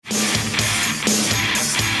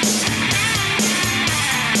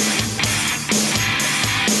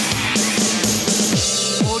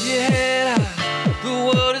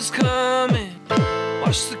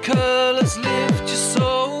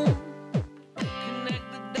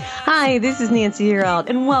Hi, this is Nancy Yearout,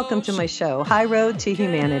 and welcome to my show, High Road to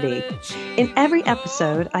Humanity. In every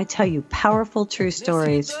episode, I tell you powerful, true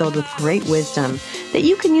stories filled with great wisdom that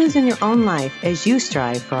you can use in your own life as you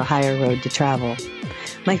strive for a higher road to travel.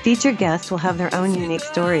 My featured guests will have their own unique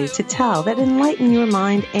stories to tell that enlighten your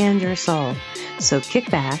mind and your soul. So kick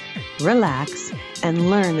back, relax, and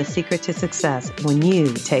learn the secret to success when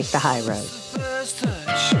you take the high road. First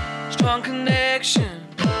touch, strong connection.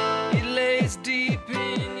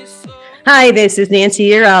 Hi, this is Nancy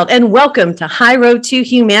Yearout, and welcome to High Road to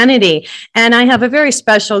Humanity. And I have a very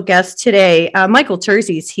special guest today. Michael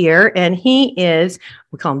Terzi's here, and we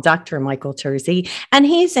call him Dr. Michael Terzi, and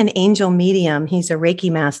he's an angel medium. He's a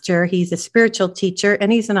Reiki master. He's a spiritual teacher,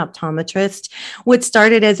 and he's an optometrist. What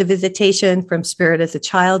started as a visitation from spirit as a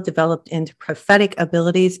child developed into prophetic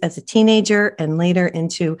abilities as a teenager, and later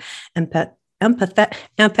into empathic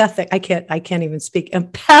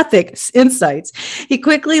insights. He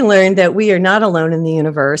quickly learned that we are not alone in the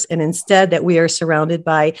universe, and instead that we are surrounded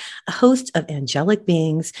by a host of angelic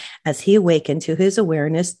beings as he awakened to his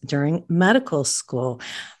awareness during medical school.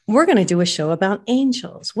 We're going to do a show about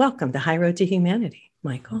angels. Welcome to High Road to Humanity,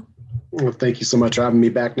 Michael. Well, thank you so much for having me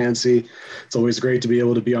back, Nancy. It's always great to be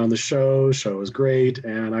able to be on the show. Show is great,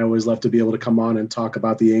 and I always love to be able to come on and talk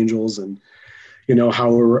about the angels and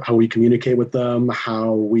how we communicate with them,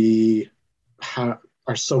 how we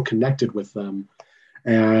are so connected with them,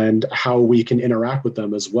 and how we can interact with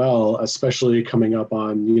them as well, especially coming up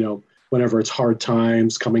on, whenever it's hard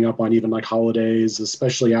times, coming up on even like holidays,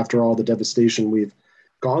 especially after all the devastation we've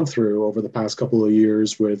gone through over the past couple of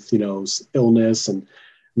years with, illness and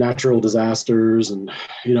natural disasters. And,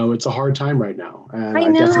 it's a hard time right now. And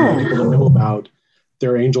I definitely want people to know about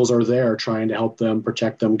their angels are there trying to help them,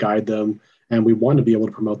 protect them, guide them. And we want to be able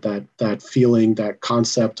to promote that feeling, that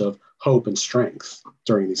concept of hope and strength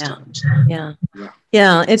during these times.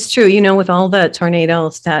 Yeah, it's true. With all the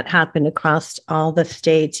tornadoes that happened across all the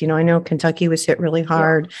states, I know Kentucky was hit really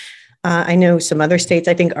hard. Yeah. I know some other states,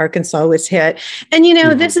 I think Arkansas was hit. And,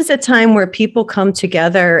 this is a time where people come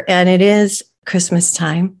together, and it is Christmas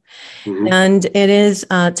time. Mm-hmm. And it is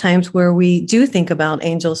times where we do think about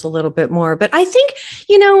angels a little bit more. But I think,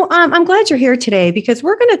 I'm glad you're here today, because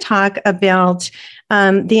we're going to talk about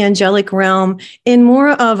the angelic realm in more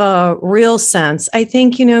of a real sense. I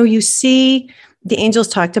think, you see the angels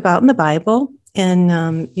talked about in the Bible. And,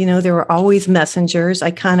 there were always messengers.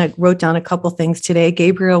 I kind of wrote down a couple things today.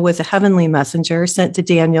 Gabriel was a heavenly messenger sent to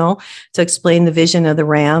Daniel to explain the vision of the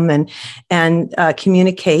ram and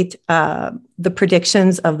communicate the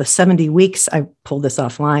predictions of the 70 weeks. I pulled this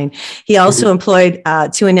offline. He also employed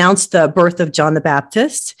to announce the birth of John the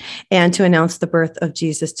Baptist and to announce the birth of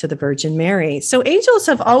Jesus to the Virgin Mary. So angels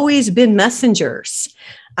have always been messengers,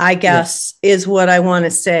 I guess, is what I want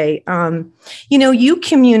to say. You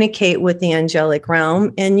communicate with the angelic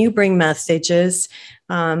realm and you bring messages.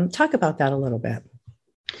 Talk about that a little bit.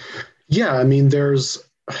 Yeah, there's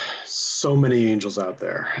so many angels out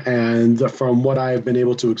there. And from what I've been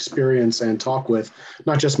able to experience and talk with,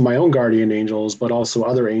 not just my own guardian angels, but also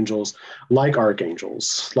other angels like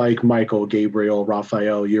archangels, like Michael, Gabriel,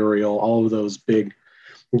 Raphael, Uriel, all of those big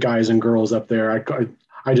guys and girls up there.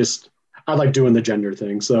 I like doing the gender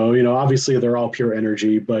thing. So, obviously they're all pure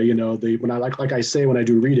energy, but, when I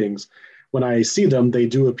do readings, when I see them, they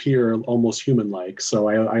do appear almost human-like. So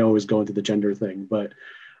I always go into the gender thing, but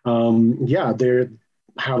they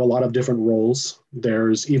have a lot of different roles.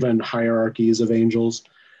 There's even hierarchies of angels,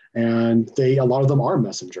 and a lot of them are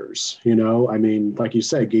messengers, like you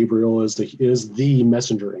said, Gabriel is the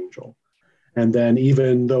messenger angel. And then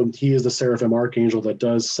even though he is the seraphim archangel that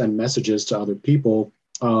does send messages to other people,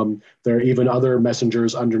 there are even other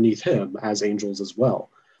messengers underneath him as angels as well.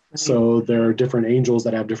 Right. So there are different angels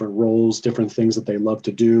that have different roles, different things that they love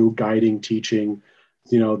to do, guiding, teaching.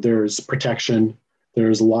 There's protection.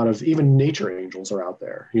 There's a lot of even nature angels are out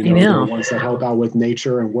there. There are ones that help out with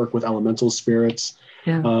nature and work with elemental spirits.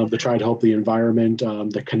 Yeah. They try to help the environment,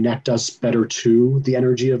 to connect us better to the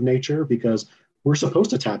energy of nature, because we're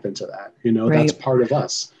supposed to tap into that. Right. That's part of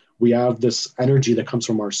us. We have this energy that comes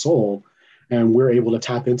from our soul, and we're able to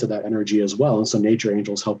tap into that energy as well. And so nature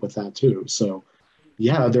angels help with that too. So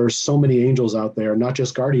yeah, there are so many angels out there, not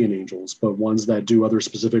just guardian angels, but ones that do other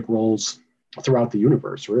specific roles throughout the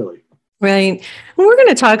universe, really. Right. And we're going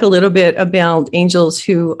to talk a little bit about angels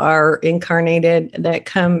who are incarnated that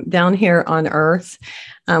come down here on Earth.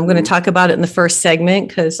 I'm going to talk about it in the first segment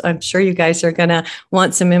because I'm sure you guys are going to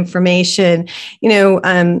want some information.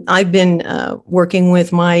 I've been working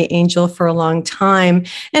with my angel for a long time,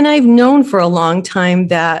 and I've known for a long time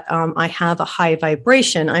that I have a high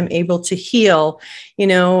vibration. I'm able to heal.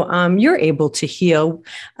 You're able to heal.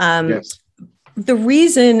 Yes. The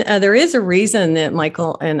reason there is a reason that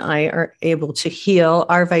Michael and I are able to heal.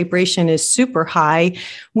 Our vibration is super high.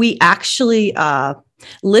 We actually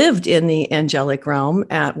lived in the angelic realm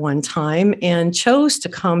at one time and chose to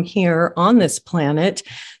come here on this planet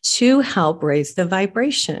to help raise the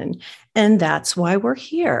vibration. And that's why we're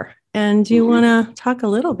here. And do you want to talk a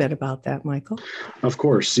little bit about that, Michael? Of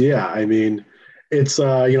course. Yeah. I mean, it's,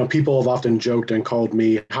 people have often joked and called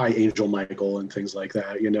me High Angel Michael and things like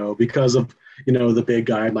that, because of, the big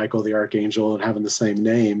guy, Michael the Archangel, and having the same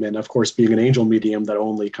name. And of course, being an angel medium, that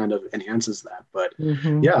only kind of enhances that. But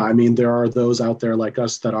yeah, I mean, there are those out there like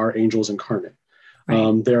us that are angels incarnate.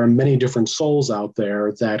 Right. There are many different souls out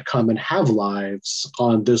there that come and have lives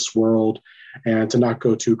on this world, and to not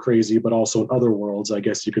go too crazy, but also in other worlds, I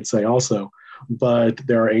guess you could say also. But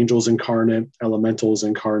there are angels incarnate, elementals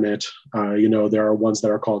incarnate. There are ones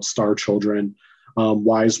that are called star children,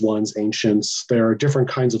 wise ones, ancients. There are different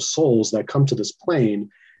kinds of souls that come to this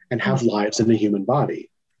plane and have lives in a human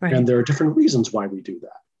body. Right. And there are different reasons why we do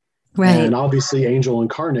that. Right. And obviously, angel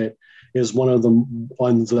incarnate is one of the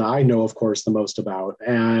ones that I know, of course, the most about,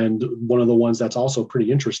 and one of the ones that's also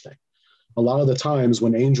pretty interesting. A lot of the times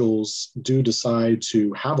when angels do decide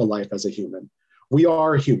to have a life as a human, we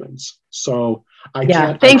are humans. So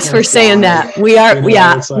thanks for saying that. We are, we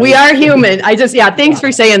are human. Thanks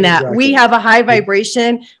for saying that. Exactly. We have a high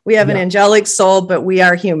vibration. We have an angelic soul, but we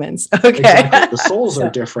are humans. Okay. Exactly. The souls are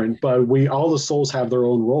different, but all the souls have their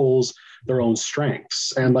own roles, their own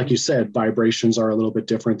strengths. And like you said, vibrations are a little bit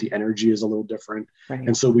different. The energy is a little different. Right.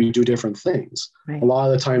 And so we do different things. Right. A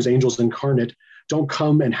lot of the times angels incarnate don't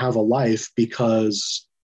come and have a life because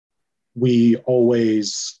we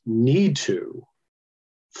always need to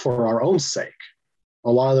for our own sake. A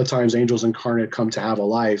lot of the times angels incarnate come to have a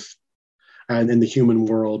life and in the human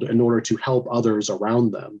world in order to help others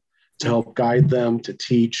around them, to help guide them, to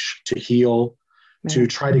teach, to heal, to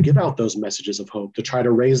try to give out those messages of hope, to try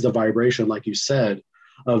to raise the vibration, like you said,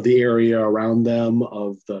 of the area around them,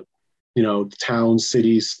 of the, town,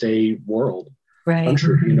 city, state, world. Right.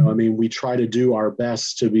 Country, we try to do our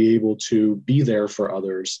best to be able to be there for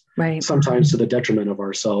others, right? Sometimes to the detriment of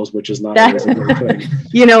ourselves, which is not always a good thing.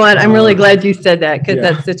 You know what? I'm really glad you said that, because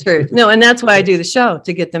that's the truth. No, and that's why I do the show,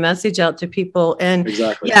 to get the message out to people. And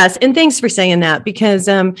yes, and thanks for saying that, because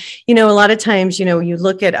a lot of times, you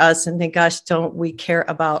look at us and think, gosh, don't we care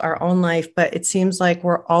about our own life? But it seems like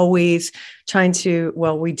we're always trying to,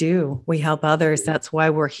 we help others. That's why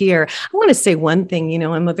we're here. I want to say one thing,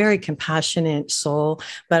 I'm a very compassionate soul,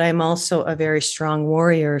 but I'm also a very strong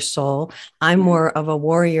warrior soul. I'm more of a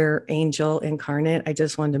warrior angel incarnate. I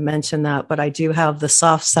just wanted to mention that, but I do have the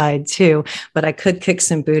soft side too, but I could kick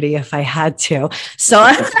some booty if I had to. So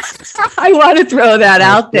I want to throw that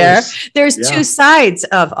out there. There's two sides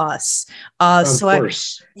of us. Do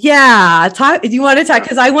you want to talk?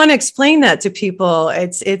 Because I want to explain that to people.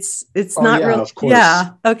 It's not really. Of course.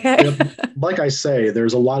 Yeah. Okay. Like I say,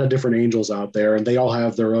 there's a lot of different angels out there, and they all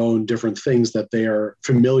have their own different things that they are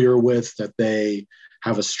familiar with, that they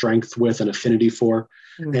have a strength with, an affinity for.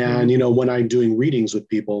 Mm-hmm. And, when I'm doing readings with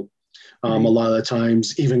people, a lot of the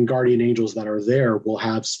times, even guardian angels that are there will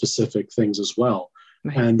have specific things as well.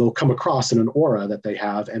 Right. And they'll come across in an aura that they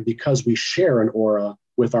have. And because we share an aura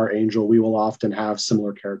with our angel, we will often have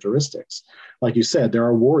similar characteristics. Like you said, there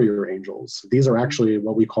are warrior angels. These are actually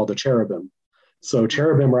what we call the cherubim. So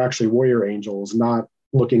cherubim are actually warrior angels, not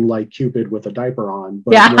looking like Cupid with a diaper on.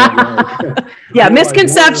 But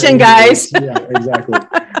misconception, guys. Yeah, exactly.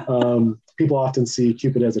 People often see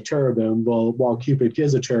Cupid as a cherubim. Well, while Cupid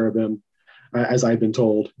is a cherubim, as I've been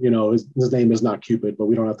told, his name is not Cupid, but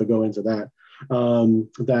we don't have to go into that.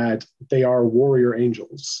 That they are warrior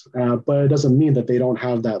angels, but it doesn't mean that they don't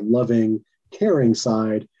have that loving, caring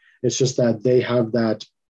side. It's just that they have that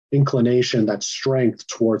inclination, that strength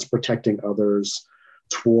towards protecting others,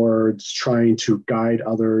 towards trying to guide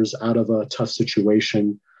others out of a tough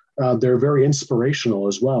situation. They're very inspirational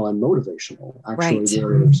as well, and motivational, actually.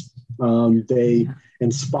 Warriors. They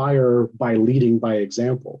inspire by leading by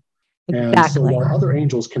example. Exactly. And so while other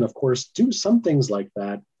angels can, of course, do some things like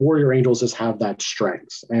that, warrior angels just have that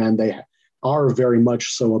strength. And they are very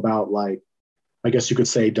much so about, like, I guess you could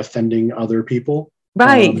say, defending other people.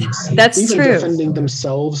 Right. That's even true. defending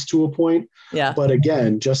themselves to a point. Yeah. But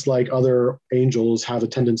again, just like other angels have a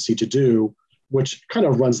tendency to do, which kind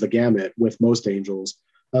of runs the gamut with most angels,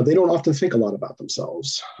 they don't often think a lot about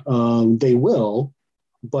themselves. They will,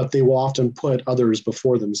 but they will often put others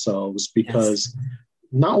before themselves because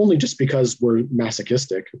not only just because we're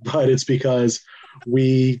masochistic, but it's because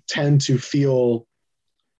we tend to feel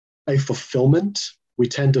a fulfillment. We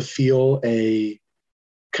tend to feel a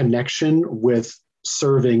connection with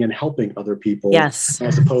serving and helping other people, Yes,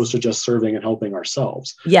 as opposed to just serving and helping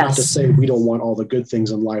ourselves. yes. Not to say we don't want all the good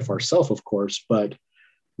things in life ourselves, of course, but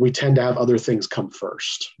we tend to have other things come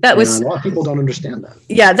first. And a lot of people don't understand that.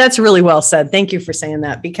 Yeah, that's really well said. Thank you for saying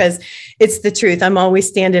that, because it's the truth. I'm always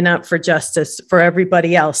standing up for justice for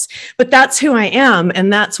everybody else, but that's who I am.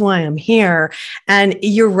 And that's why I'm here. And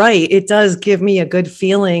you're right. It does give me a good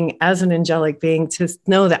feeling as an angelic being to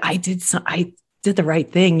know that I did the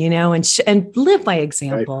right thing, and live by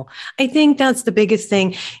example. Right. I think that's the biggest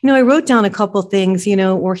thing. I wrote down a couple things.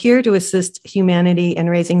 We're here to assist humanity in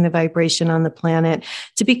raising the vibration on the planet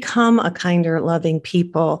to become a kinder, loving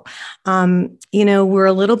people. We're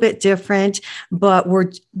a little bit different, but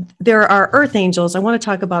there are earth angels. I want to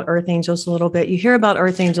talk about earth angels a little bit. You hear about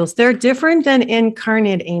earth angels. They're different than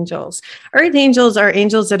incarnate angels. Earth angels are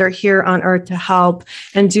angels that are here on earth to help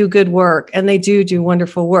and do good work. And they do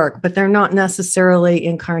wonderful work, but they're not necessarily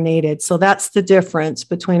incarnated. So that's the difference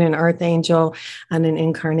between an earth angel and an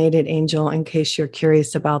incarnated angel, in case you're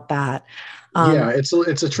curious about that.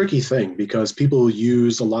 It's a tricky thing because people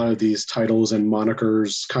use a lot of these titles and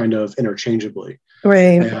monikers kind of interchangeably.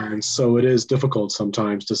 Right. And so it is difficult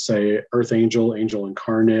sometimes to say earth angel, angel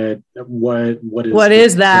incarnate. What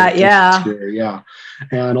is that? Yeah. Yeah.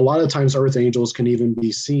 And a lot of times earth angels can even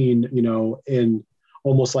be seen, in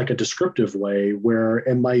almost like a descriptive way, where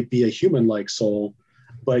it might be a human-like soul,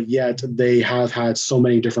 but yet they have had so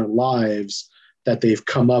many different lives that they've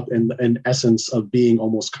come up in essence of being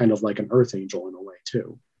almost kind of like an earth angel in a way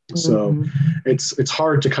too. So it's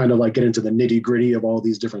hard to kind of like get into the nitty-gritty of all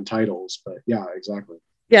these different titles, but yeah, exactly.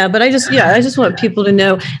 Yeah, but I just want people to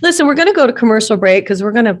know, listen, we're going to go to commercial break because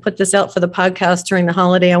we're going to put this out for the podcast during the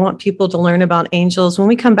holiday. I want people to learn about angels. When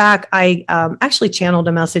we come back, I actually channeled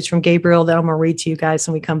a message from Gabriel that I'm going to read to you guys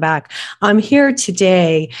when we come back. I'm here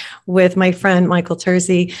today with my friend, Michael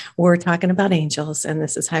Terzi. We're talking about angels, and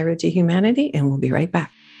this is High Road to Humanity, and we'll be right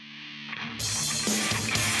back.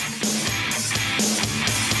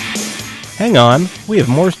 Hang on, we have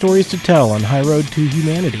more stories to tell on High Road to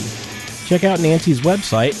Humanity. Check out Nancy's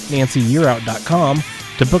website, nancyyearout.com,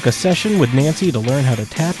 to book a session with Nancy to learn how to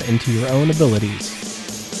tap into your own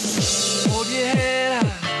abilities. Hold your head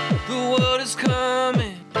high, the world is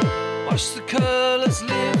coming. Watch the colors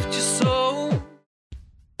lift your soul.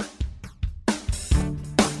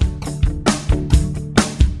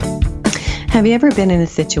 Have you ever been in a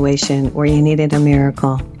situation where you needed a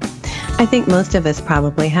miracle? I think most of us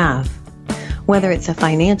probably have. Whether it's a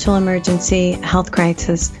financial emergency, health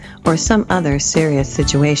crisis, or some other serious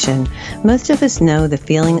situation, most of us know the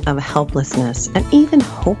feeling of helplessness and even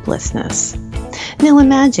hopelessness. Now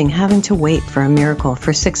imagine having to wait for a miracle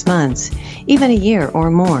for 6 months, even a year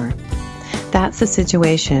or more. That's the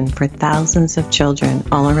situation for thousands of children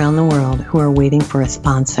all around the world who are waiting for a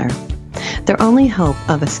sponsor. Their only hope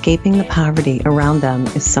of escaping the poverty around them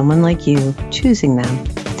is someone like you choosing them.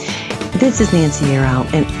 This is Nancy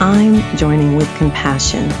Yearout, and I'm joining with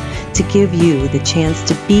compassion to give you the chance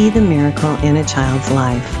to be the miracle in a child's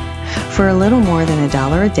life. For a little more than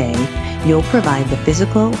 $1 a day, you'll provide the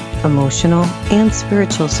physical, emotional, and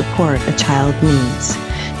spiritual support a child needs,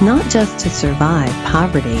 not just to survive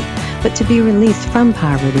poverty, but to be released from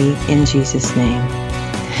poverty in Jesus' name.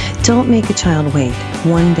 Don't make a child wait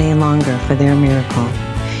one day longer for their miracle.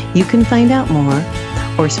 You can find out more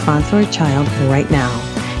or sponsor a child right now.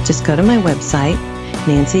 Just go to my website,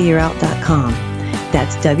 nancyyearout.com.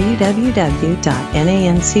 That's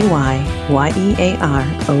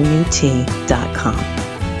www.nancyyearout.com.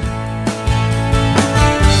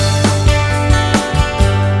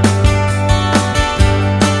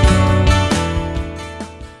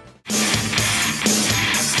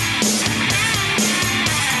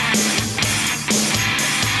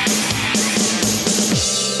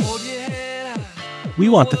 We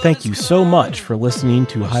want to thank you so much for listening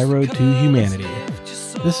to High Road to Humanity.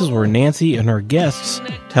 This is where Nancy and her guests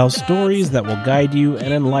tell stories that will guide you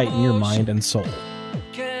and enlighten your mind and soul.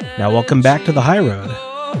 Now welcome back to the High Road.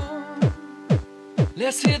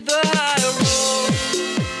 Let's hit the high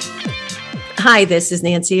road. Hi, this is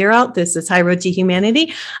Nancy Yearout. This is High Road to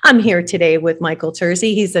Humanity. I'm here today with Michael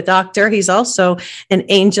Terzi. He's a doctor. He's also an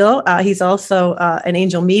angel. He's also an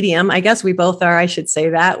angel medium. I guess we both are. I should say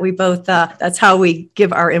that. We both, that's how we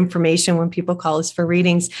give our information when people call us for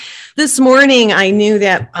readings. This morning, I knew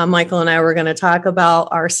that Michael and I were going to talk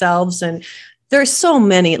about ourselves, and there's so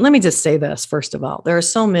many. Let me just say this, first of all, there are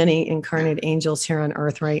so many incarnate angels here on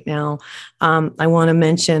earth right now. I want to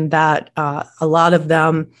mention that a lot of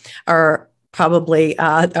them are probably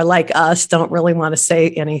are like us, don't really want to say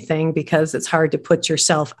anything because it's hard to put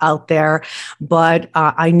yourself out there. But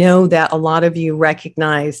I know that a lot of you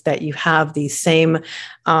recognize that you have these same,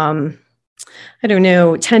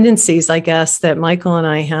 tendencies, I guess, that Michael and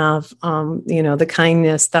I have, the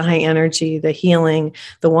kindness, the high energy, the healing,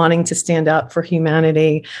 the wanting to stand up for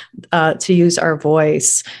humanity, to use our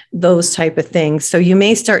voice, those type of things. So you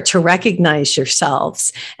may start to recognize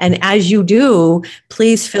yourselves. And as you do,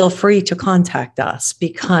 please feel free to contact us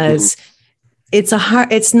because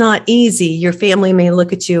it's not easy. Your family may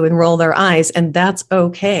look at you and roll their eyes, and that's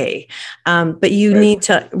okay. But you need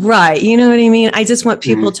to, right. You know what I mean? I just want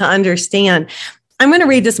people to understand. I'm going to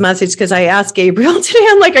read this message because I asked Gabriel today.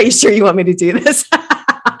 I'm like, are you sure you want me to do this?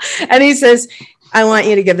 And he says, I want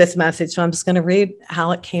you to give this message. So I'm just going to read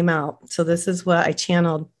how it came out. So this is what I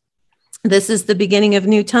channeled. This is the beginning of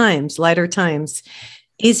new times, lighter times,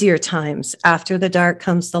 easier times. After the dark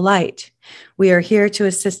comes the light. We are here to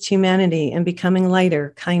assist humanity in becoming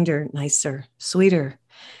lighter, kinder, nicer, sweeter,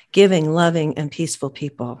 giving, loving, and peaceful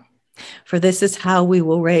people. For this is how we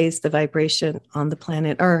will raise the vibration on the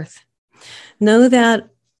planet Earth. Know that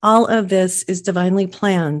all of this is divinely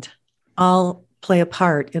planned. All play a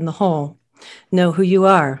part in the whole. Know who you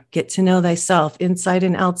are. Get to know thyself inside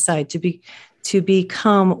and outside to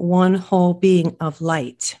become one whole being of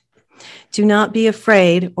light. Do not be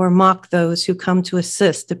afraid or mock those who come to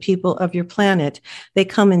assist the people of your planet. They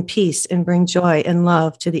come in peace and bring joy and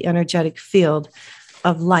love to the energetic field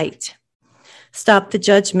of light. Stop the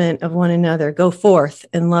judgment of one another. Go forth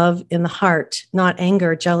in love in the heart, not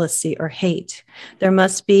anger, jealousy, or hate. There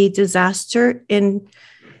must be disaster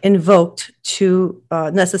invoked to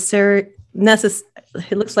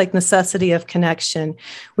it looks like necessity of connection.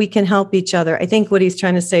 We can help each other. I think what he's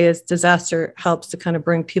trying to say is disaster helps to kind of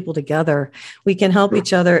bring people together. We can help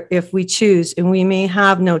each other if we choose, and we may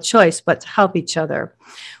have no choice but to help each other.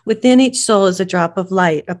 Within each soul is a drop of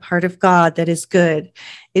light, a part of God that is good.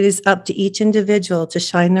 It is up to each individual to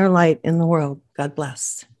shine their light in the world. God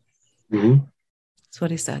bless. That's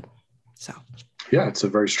what he said. So, yeah, it's a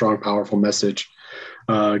very strong, powerful message.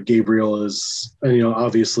 Gabriel is,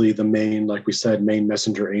 obviously the main, like we said, main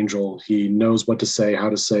messenger angel. He knows what to say, how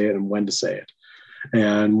to say it, and when to say it.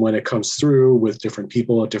 And when it comes through with different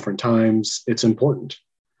people at different times, it's important.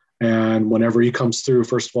 And whenever he comes through,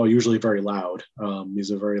 first of all, usually very loud.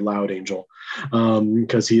 He's a very loud angel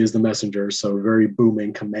because he is the messenger. So very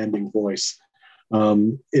booming, commanding voice.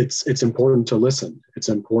 It's important to listen. It's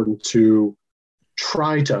important to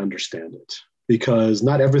try to understand it. Because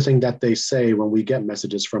not everything that they say when we get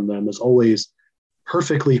messages from them is always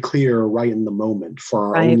perfectly clear right in the moment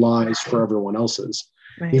for our own lives, for everyone else's.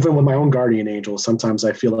 Right. Even with my own guardian angels, sometimes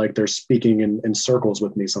I feel like they're speaking in circles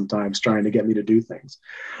with me sometimes, trying to get me to do things.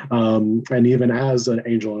 And even as an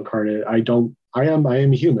angel incarnate, I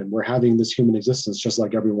am human. We're having this human existence just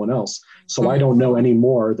like everyone else. So I don't know any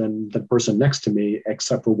more than the person next to me,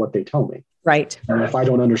 except for what they tell me. Right. And if I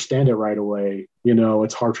don't understand it right away,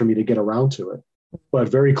 it's hard for me to get around to it. But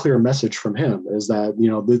very clear message from him is that,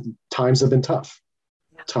 the times have been tough.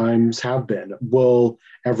 Times have been. Will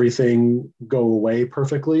everything go away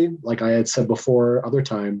perfectly? Like I had said before, other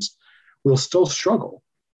times, we'll still struggle.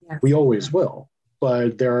 Yes. We always will.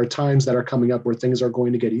 But there are times that are coming up where things are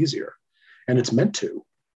going to get easier. And it's meant to.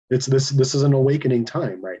 This is an awakening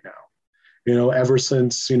time right now. Ever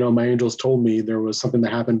since, my angels told me there was something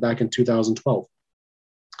that happened back in 2012,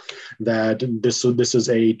 that this is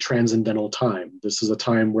a transcendental time. This is a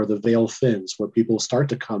time where the veil thins, where people start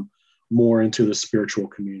to come more into the spiritual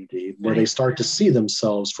community, where they start to see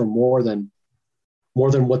themselves for more than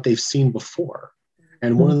what they've seen before.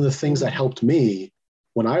 And one of the things that helped me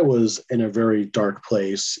when I was in a very dark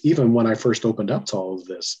place, even when I first opened up to all of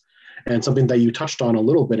this, and something that you touched on a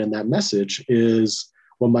little bit in that message is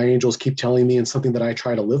what my angels keep telling me, and something that I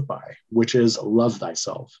try to live by, which is love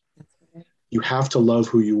thyself. You have to love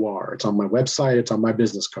who you are. It's on my website. It's on my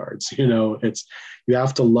business cards. You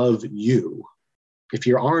have to love you. If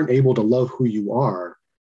you aren't able to love who you are,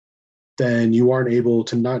 then you aren't able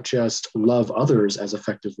to not just love others as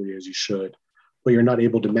effectively as you should, but you're not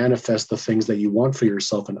able to manifest the things that you want for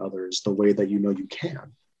yourself and others the way that you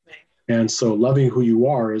can. And so loving who you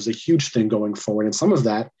are is a huge thing going forward. And some of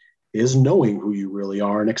that is knowing who you really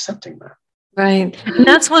are and accepting that. Right. And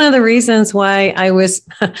that's one of the reasons why I was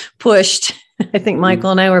pushed. I think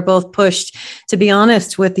Michael and I were both pushed to be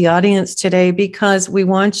honest with the audience today, because we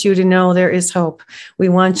want you to know there is hope. We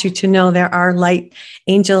want you to know there are light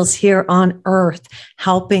angels here on earth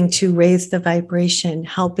helping to raise the vibration,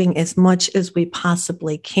 helping as much as we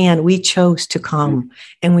possibly can. We chose to come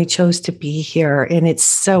and we chose to be here. And it's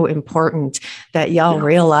so important that y'all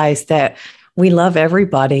realize that we love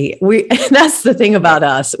everybody. That's the thing about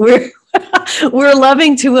us. We're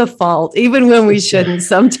loving to a fault, even when we shouldn't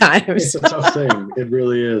sometimes. It's a tough thing. It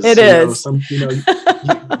really is. It is. You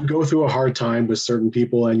go through a hard time with certain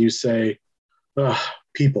people and you say,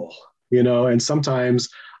 people, and sometimes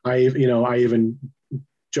I even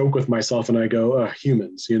joke with myself and I go,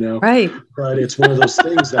 humans, Right. But it's one of those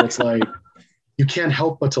things that it's like, you can't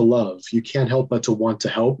help but to love. You can't help but to want to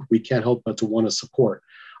help. We can't help but to want to support.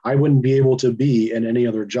 I wouldn't be able to be in any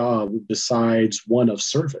other job besides one of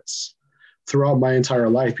service. Throughout my entire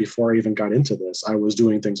life, before I even got into this, I was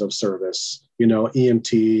doing things of service,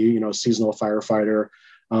 EMT, seasonal firefighter,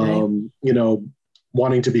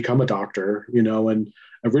 wanting to become a doctor, and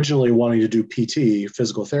originally wanting to do PT,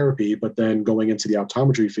 physical therapy, but then going into the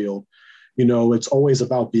optometry field, it's always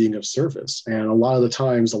about being of service. And a lot of the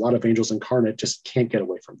times, a lot of angels incarnate just can't get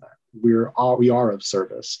away from that. We are of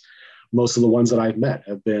service. Most of the ones that I've met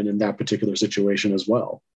have been in that particular situation as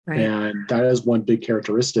well. Right. And that is one big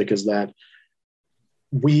characteristic, is that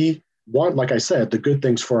we want, like I said, the good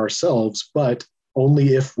things for ourselves, but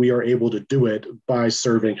only if we are able to do it by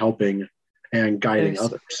serving, helping, and guiding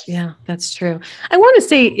others. Yeah, that's true. I want to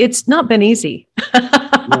say it's not been easy.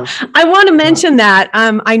 No. I want to mention that.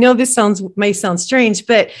 I know this may sound strange,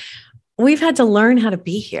 but we've had to learn how to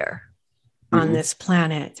be here on this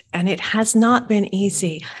planet, and it has not been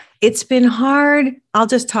easy. It's been hard. I'll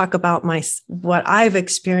just talk about what I've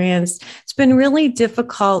experienced. It's been really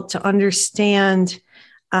difficult to understand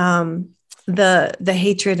the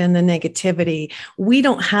hatred and the negativity. We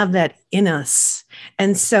don't have that in us.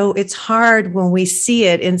 And so it's hard when we see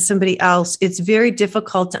it in somebody else. It's very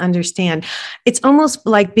difficult to understand. It's almost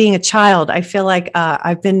like being a child. I feel like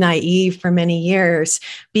I've been naive for many years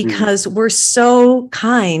because we're so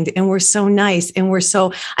kind and we're so nice and we're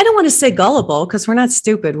so, I don't want to say gullible because we're not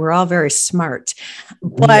stupid. We're all very smart,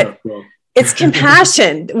 but it's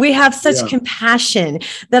compassion. We have such compassion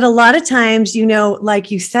that a lot of times, like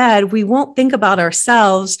you said, we won't think about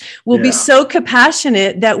ourselves. We'll be so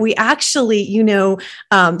compassionate that we actually,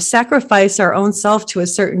 sacrifice our own self to a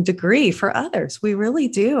certain degree for others. We really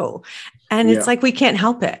do. And it's like, we can't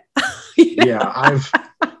help it.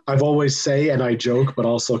 I've always say, and I joke, but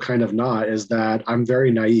also kind of not, is that I'm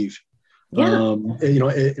very naive. Yeah.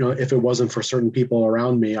 If it wasn't for certain people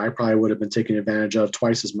around me, I probably would have been taken advantage of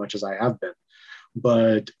twice as much as I have been.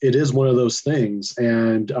 But it is one of those things.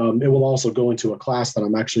 And it will also go into a class that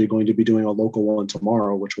I'm actually going to be doing a local one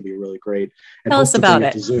tomorrow, which will be really great. And tell us about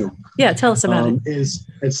it. Zoom. Yeah, tell us about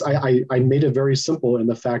it. I made it very simple in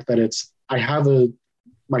the fact that I have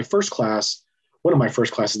my first class, one of my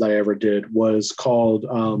first classes that I ever did was called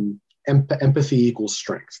Empathy Equals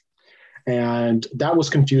Strength. And that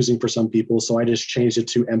was confusing for some people. So I just changed it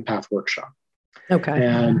to Empath Workshop. Okay.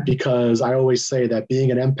 And because I always say that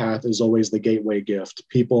being an empath is always the gateway gift.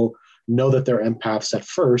 People know that they're empaths at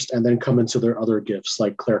first and then come into their other gifts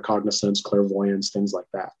like claircognizance, clairvoyance, things like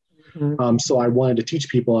that. So I wanted to teach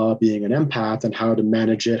people about being an empath and how to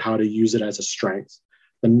manage it, how to use it as a strength.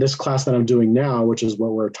 And this class that I'm doing now, which is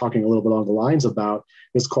what we're talking a little bit along the lines about,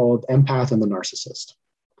 is called Empath and the Narcissist.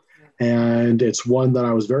 And it's one that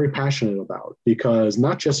I was very passionate about because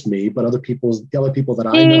not just me, but the other people that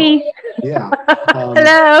I know,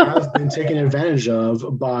 have been taken advantage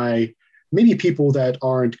of by maybe people that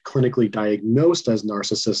aren't clinically diagnosed as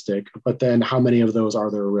narcissistic, but then how many of those are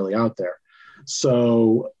there really out there?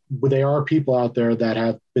 So there are people out there that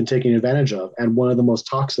have been taken advantage of. And one of the most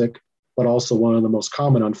toxic, but also one of the most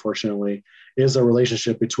common, unfortunately, is a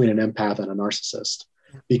relationship between an empath and a narcissist.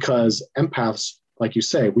 Because empaths, like you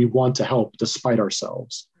say, we want to help despite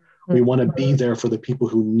ourselves. We want to be there for the people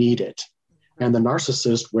who need it. And the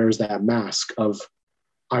narcissist wears that mask of,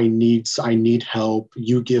 I need help.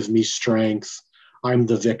 You give me strength. I'm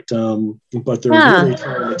the victim. But they're really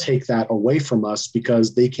trying to take that away from us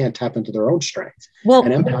because they can't tap into their own strength. Well,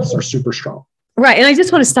 and empaths are super strong. Right. And I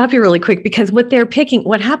just want to stop you really quick because what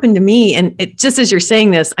happened to me, and it just as you're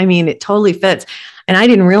saying this, I mean, it totally fits. And I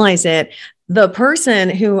didn't realize it. The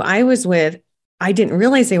person who I was with, I didn't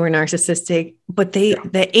realize they were narcissistic, but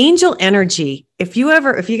the angel energy, if you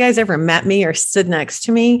guys ever met me or stood next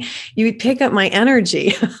to me, you would pick up my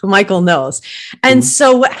energy. Michael knows. And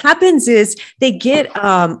so what happens is they get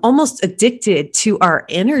almost addicted to our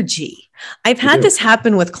energy. I've had this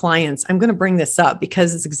happen with clients. I'm going to bring this up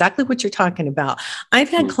because it's exactly what you're talking about. I've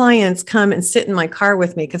had clients come and sit in my car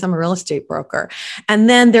with me because I'm a real estate broker. And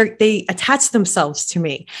then they attach themselves to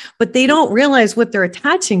me, but they don't realize what they're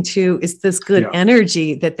attaching to is this good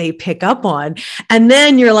energy that they pick up on. And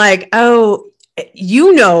then you're like, oh,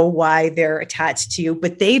 you know why they're attached to you,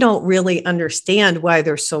 but they don't really understand why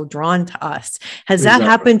they're so drawn to us. Has that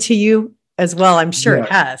happened to you as well? I'm sure it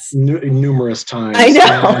has. Numerous times. I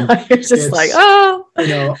know. It's just like, oh,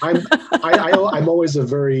 I'm always a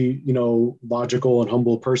very, logical and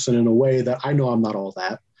humble person in a way that I know I'm not all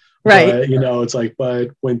that. Right. But, it's like,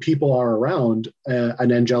 but when people are around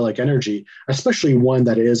an angelic energy, especially one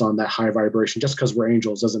that is on that high vibration, just because we're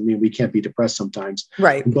angels doesn't mean we can't be depressed sometimes.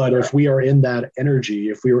 Right. But if we are in that energy,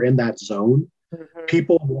 if we are in that zone,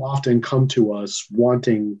 people will often come to us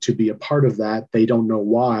wanting to be a part of that. They don't know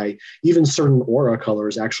why. Even certain aura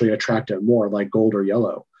colors actually attract it more, like gold or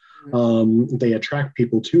yellow. They attract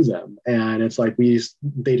people to them. And it's like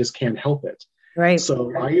they just can't help it. Right.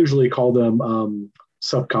 So I usually call them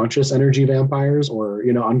subconscious energy vampires or,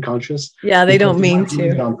 unconscious. Yeah, they don't mean to.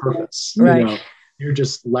 It to. on purpose. Right. You're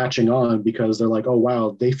just latching on because they're like, oh,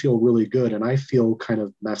 wow, they feel really good. And I feel kind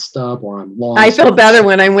of messed up or I'm lost. I feel better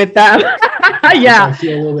when I'm with them. Yeah. I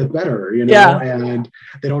feel a little bit better, and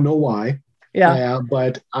they don't know why. Yeah.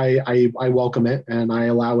 But I welcome it and I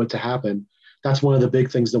allow it to happen. That's one of the big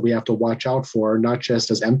things that we have to watch out for, not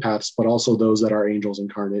just as empaths, but also those that are angels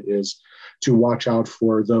incarnate, is to watch out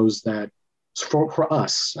for those that, for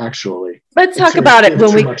us, actually. Let's talk about it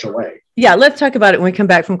when we much away. Yeah, let's talk about it when we come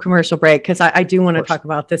back from commercial break, because I do want to talk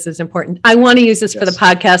about this. It's important. I want to use this for the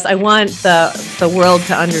podcast. I want the world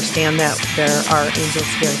to understand that there are angel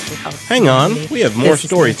spirits. Hang on. We have more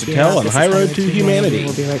stories to tell on High Road to Humanity.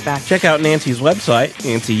 We'll be right back. Check out Nancy's website,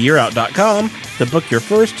 nancyyearout.com, to book your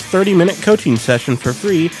first 30-minute coaching session for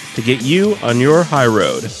free to get you on your high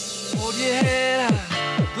road. Hold your head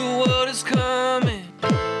high, the world is coming.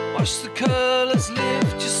 Watch the colors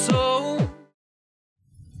lift your soul.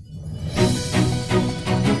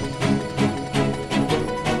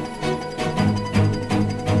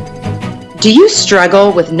 Do you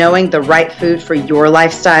struggle with knowing the right food for your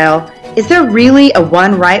lifestyle? Is there really a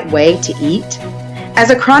one right way to eat? As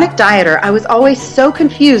a chronic dieter, I was always so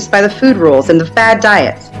confused by the food rules and the fad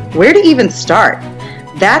diets. Where to even start?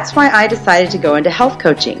 That's why I decided to go into health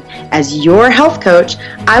coaching. As your health coach,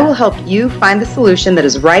 I will help you find the solution that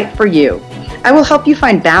is right for you. I will help you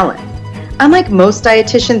find balance. Unlike most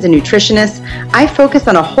dietitians and nutritionists, I focus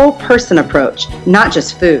on a whole person approach, not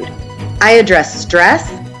just food. I address stress,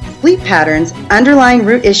 sleep patterns, underlying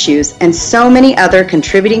root issues, and so many other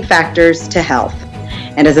contributing factors to health.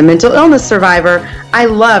 And as a mental illness survivor, I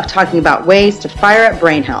love talking about ways to fire up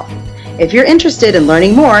brain health. If you're interested in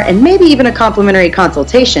learning more and maybe even a complimentary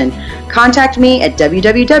consultation, contact me at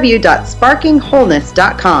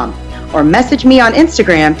www.sparkingwholeness.com or message me on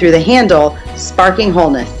Instagram through the handle Sparking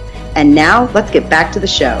Wholeness. And now let's get back to the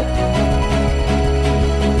show.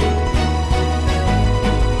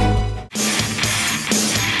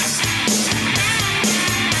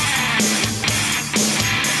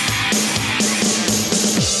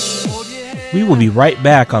 We will be right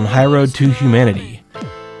back on High Road to Humanity.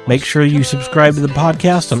 Make sure you subscribe to the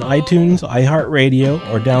podcast on iTunes, iHeartRadio,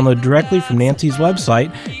 or download directly from Nancy's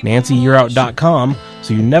website, nancyyearout.com,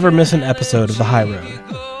 so you never miss an episode of The High Road.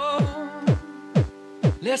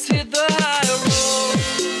 Let's hit the high road.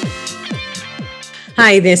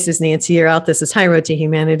 Hi, this is Nancy Yearout. This is High Road to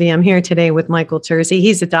Humanity. I'm here today with Michael Terzi.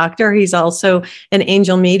 He's a doctor. He's also an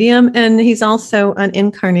angel medium, and he's also an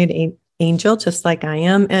incarnate angel, just like I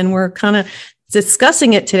am. And we're kind of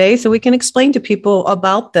discussing it today so we can explain to people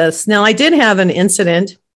about this. Now, I did have an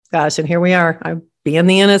incident. Gosh, and here we are. I'm being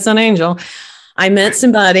the innocent angel. I met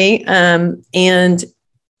somebody, and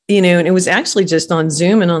it was actually just on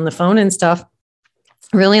Zoom and on the phone and stuff.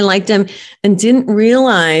 Really liked him and didn't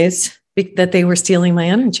realize that they were stealing my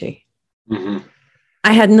energy. Mm-hmm.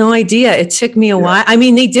 I had no idea. It took me a while. I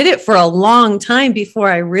mean, they did it for a long time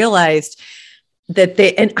before I realized that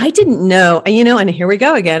and I didn't know, and here we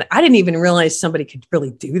go again. I didn't even realize somebody could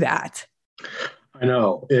really do that. I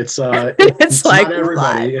know it's like not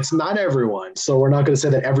everybody. It's not everyone. So we're not going to say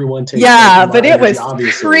that everyone takes. Yeah, but it was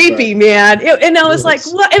creepy, man. And I was like,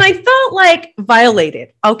 what? And I felt like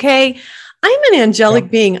violated. Okay. I'm an angelic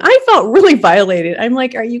being. I felt really violated. I'm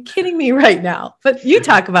like, are you kidding me right now? But you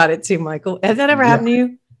talk about it too, Michael. Has that ever happened to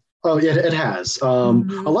you? Oh, yeah, it has. A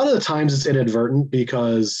lot of the times it's inadvertent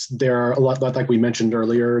because there are a lot, like we mentioned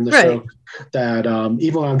earlier in the Right. show, that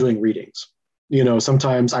even when I'm doing readings,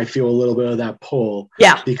 sometimes I feel a little bit of that pull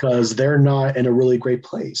Yeah. because they're not in a really great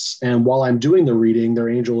place. And while I'm doing the reading, their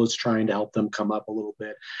angel is trying to help them come up a little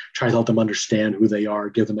bit, try to help them understand who they are,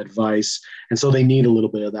 give them advice. And so they need a little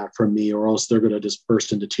bit of that from me, or else they're going to just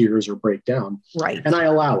burst into tears or break down. Right. And I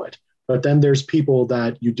allow it. But then there's people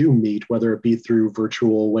that you do meet, whether it be through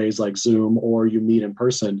virtual ways like Zoom or you meet in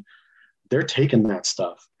person, they're taking that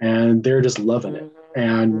stuff and they're just loving it.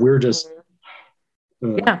 And we're just,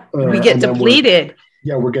 Yeah. We get and then depleted.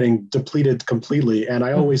 we're getting depleted completely. And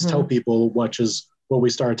I always tell people, which is what we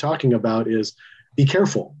started talking about, is be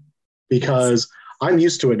careful, because I'm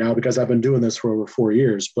used to it now because I've been doing this for over 4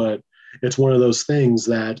 years. But it's one of those things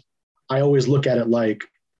that I always look at it like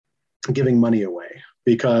giving money away.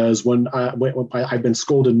 Because when I've been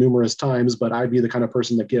scolded numerous times, but I'd be the kind of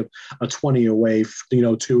person that give a 20 away,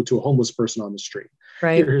 to a homeless person on the street.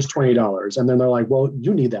 Right. Here's $20. And then they're like, well,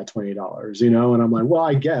 you need that $20, and I'm like, well,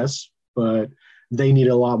 I guess, but they need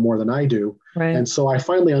a lot more than I do. Right. And so I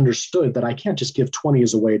finally understood that I can't just give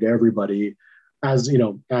 20s away to everybody as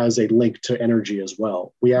a link to energy as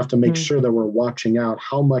well. We have to make sure that we're watching out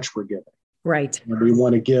how much we're giving. Right. And we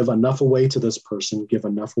want to give enough away to this person, give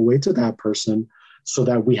enough away to that person, so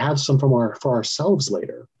that we have some for ourselves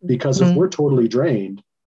later. Because if we're totally drained,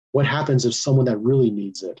 what happens if someone that really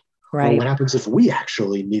needs it? Right. Or what happens if we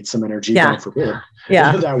actually need some energy, Yeah. God forbid,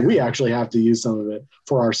 Yeah. that we actually have to use some of it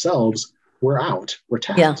for ourselves? We're out. We're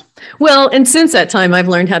tapped. Yeah. Well, and since that time, I've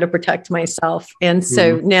learned how to protect myself. And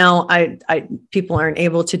so now people aren't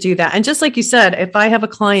able to do that. And just like you said, if I have a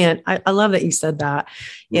client, I love that you said that,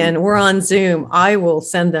 and we're on Zoom, I will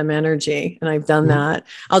send them energy. And I've done that.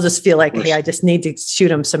 I'll just feel like, hey, I just need to shoot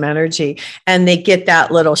them some energy. And they get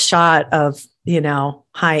that little shot of,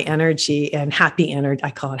 high energy and happy energy.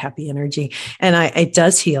 I call it happy energy. And it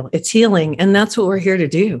does heal. It's healing. And that's what we're here to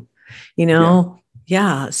do,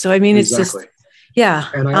 Yeah. So, I mean, Exactly. it's just, yeah.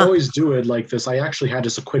 And I always do it like this. I actually had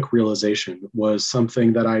just a quick realization, was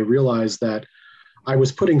something that I realized that I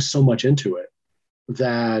was putting so much into it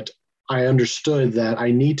that I understood that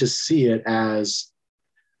I need to see it as,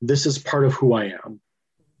 this is part of who I am.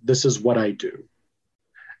 This is what I do.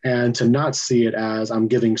 And to not see it as, I'm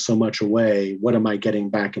giving so much away, what am I getting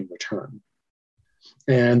back in return?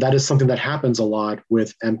 And that is something that happens a lot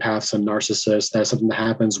with empaths and narcissists. That's something that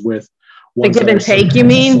happens with the give and take, you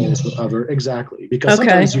mean? Exactly. Because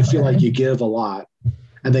sometimes you feel like you give a lot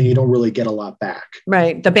and then you don't really get a lot back.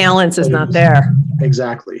 Right. The balance is not there.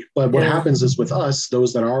 Exactly. But what happens is with us,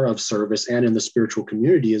 those that are of service and in the spiritual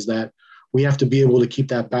community, is that we have to be able to keep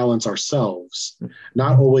that balance ourselves,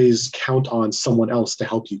 not always count on someone else to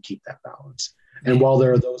help you keep that balance. And while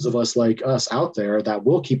there are those of us like us out there that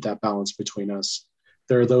will keep that balance between us,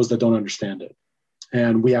 there are those that don't understand it.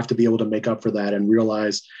 And we have to be able to make up for that and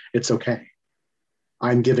realize it's okay.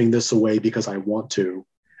 I'm giving this away because I want to,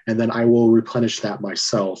 and then I will replenish that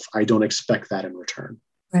myself. I don't expect that in return.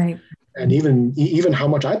 Right. And even how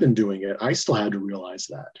much I've been doing it, I still had to realize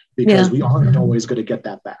that, because we aren't always going to get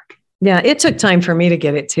that back. Yeah, it took time for me to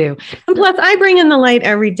get it too. And plus, I bring in the light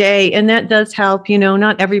every day, and that does help.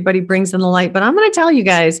 Not everybody brings in the light, but I'm going to tell you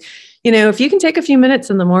guys, if you can take a few minutes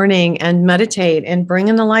in the morning and meditate and bring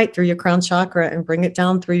in the light through your crown chakra and bring it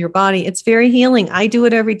down through your body, it's very healing. I do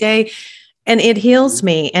it every day and it heals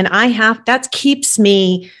me. And that keeps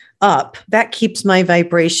me up. That keeps my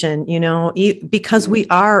vibration, because we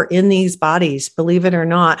are in these bodies, believe it or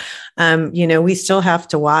not. We still have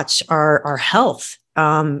to watch our health.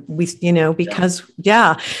 Because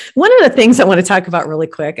one of the things I want to talk about really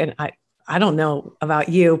quick, and I don't know about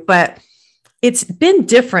you, but it's been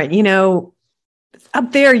different,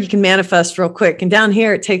 up there you can manifest real quick, and down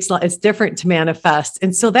here it's different to manifest.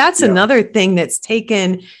 And so that's another thing that's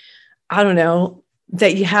taken, I don't know,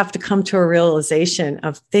 that you have to come to a realization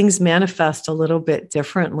of things manifest a little bit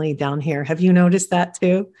differently down here. Have you noticed that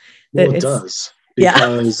too? Well, it does.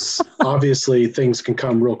 Because obviously things can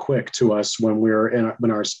come real quick to us when we're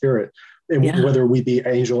in our spirit, and whether we be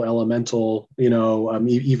angel, elemental,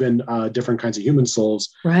 even different kinds of human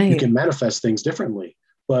souls, you can manifest things differently.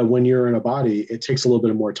 But when you're in a body, it takes a little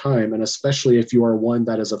bit more time. And especially if you are one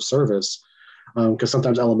that is of service, because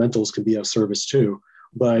sometimes elementals can be of service too.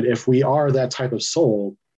 But if we are that type of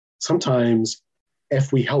soul, sometimes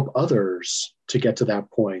if we help others to get to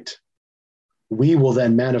that point, we will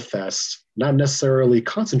then manifest, not necessarily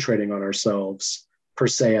concentrating on ourselves per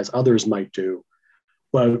se, as others might do,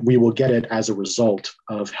 but we will get it as a result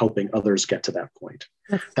of helping others get to that point.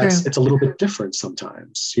 It's a little bit different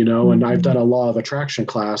sometimes, and I've done a law of attraction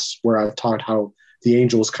class where I've taught how the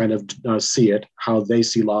angels kind of see it, how they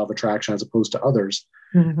see law of attraction as opposed to others.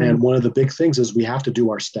 Mhm. And one of the big things is we have to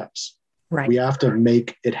do our steps. Right. We have to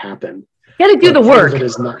make it happen. You got to do the Part work. of it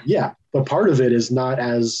is not, but part of it is not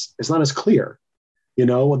as, it's not as clear. You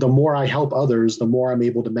know, the more I help others, the more I'm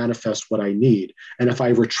able to manifest what I need. And if I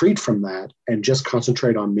retreat from that and just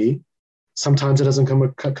concentrate on me, sometimes it doesn't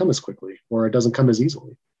come as quickly, or it doesn't come as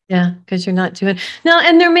easily. Yeah, because you're not doing now.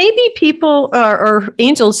 And there may be people or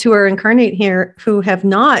angels who are incarnate here who have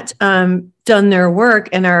not done their work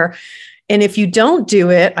and are. And if you don't do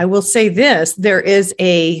it, I will say this: there is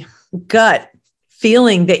a gut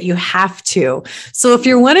feeling that you have to. So if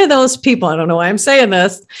you're one of those people, I don't know why I'm saying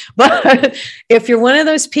this, but if you're one of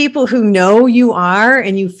those people who know you are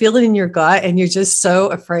and you feel it in your gut and you're just so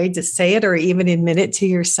afraid to say it or even admit it to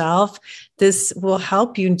yourself, this will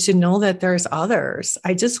help you to know that there's others.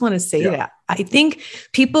 I just want to say that. I think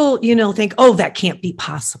people, think, oh, that can't be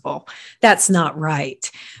possible. That's not right.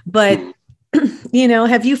 But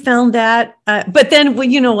have you found that? But then,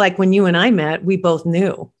 like when you and I met, we both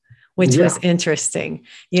knew, which was interesting,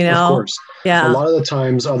 Of course. Yeah. A lot of the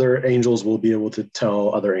times other angels will be able to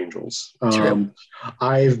tell other angels.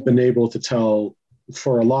 I've been able to tell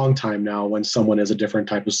for a long time now when someone is a different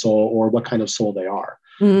type of soul or what kind of soul they are.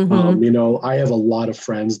 Mm-hmm. I have a lot of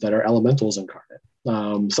friends that are elementals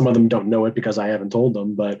incarnate. Some of them don't know it because I haven't told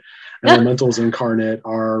them, but elementals incarnate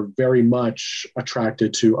are very much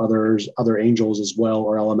attracted to other angels as well,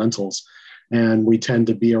 or elementals. And we tend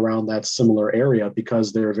to be around that similar area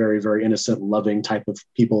because they're very, very innocent, loving type of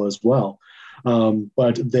people as well.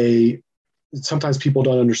 But sometimes people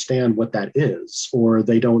don't understand what that is, or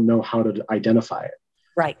they don't know how to identify it.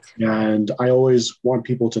 Right. And I always want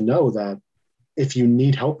people to know that if you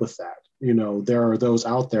need help with that, there are those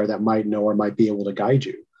out there that might know or might be able to guide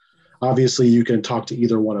you. Obviously, you can talk to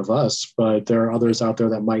either one of us, but there are others out there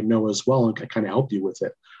that might know as well and can kind of help you with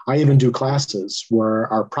it. I even do classes where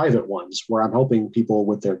are private ones where I'm helping people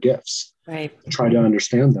with their gifts, right, try to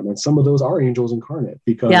understand them. And some of those are angels incarnate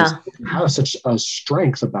because they have such a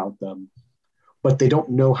strength about them, but they don't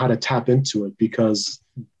know how to tap into it because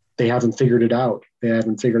they haven't figured it out. They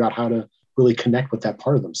haven't figured out how to really connect with that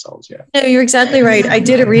part of themselves yet. No, you're exactly right. I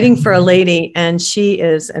did a reading for a lady and she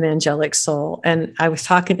is an angelic soul. And I was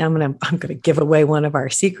talking, I'm going to give away one of our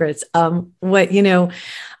secrets.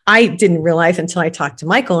 I didn't realize until I talked to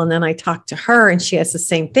Michael, and then I talked to her, and she has the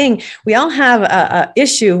same thing. We all have a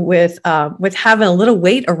issue with having a little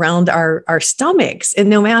weight around our stomachs, and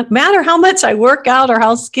no matter how much I work out or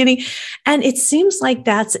how skinny, and it seems like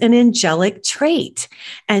that's an angelic trait.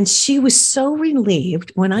 And she was so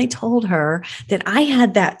relieved when I told her that I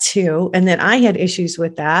had that too, and that I had issues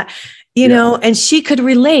with that. And she could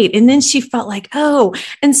relate. And then she felt like, oh,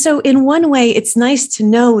 and so in one way, it's nice to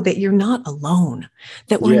know that you're not alone,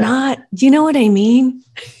 that we're not, do you know what I mean?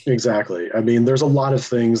 Exactly. I mean, there's a lot of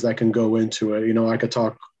things that can go into it. I could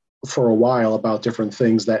talk for a while about different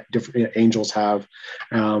things that different angels have,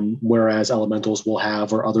 whereas elementals will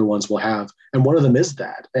have, or other ones will have. And one of them is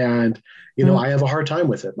that. And, I have a hard time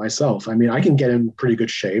with it myself. I mean, I can get in pretty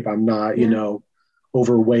good shape. I'm not,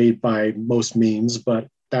 overweight by most means, but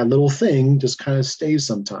that little thing just kind of stays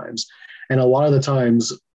sometimes. And a lot of the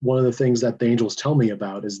times, one of the things that the angels tell me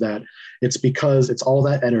about is that it's because it's all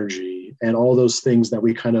that energy and all those things that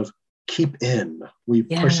we kind of keep in. We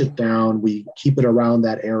push it down. We keep it around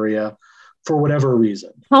that area for whatever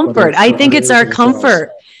reason. Comfort. I think it's our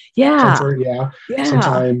comfort. Yeah. Comfort, yeah.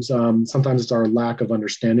 Sometimes it's our lack of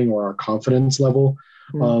understanding or our confidence level.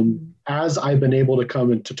 As I've been able to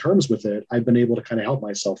come into terms with it, I've been able to kind of help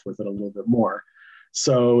myself with it a little bit more.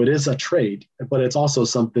 So it is a trait, but it's also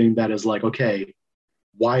something that is like, okay,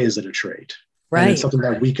 why is it a trait? Right. And it's something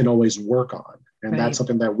that we can always work on. And that's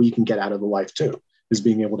something that we can get out of the life too, is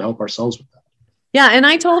being able to help ourselves with that. Yeah. And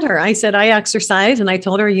I told her, I said, I exercise. And I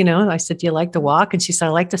told her, I said, do you like to walk? And she said, I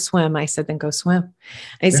like to swim. I said, then go swim.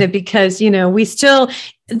 I said, because,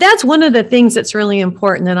 that's one of the things that's really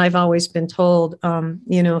important that I've always been told,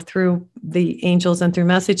 through the angels and through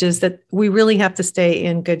messages, that we really have to stay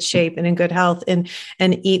in good shape and in good health and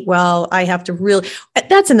eat well. I have to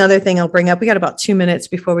that's another thing I'll bring up. We got about 2 minutes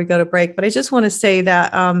before we go to break, but I just want to say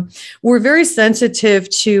that we're very sensitive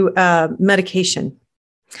to medication.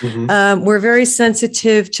 Mm-hmm. We're very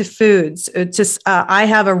sensitive to foods. I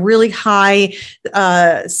have a really high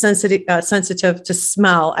sensitive to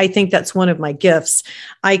smell. I think that's one of my gifts.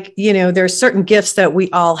 There's certain gifts that we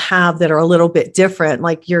all have that are a little bit different.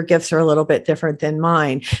 Like your gifts are a little bit different than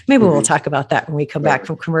mine. Maybe we'll talk about that when we come back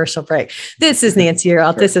from commercial break. This is Nancy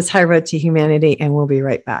Yearout. This is High Road to Humanity, and we'll be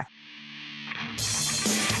right back.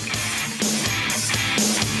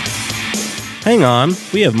 Hang on,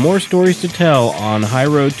 we have more stories to tell on High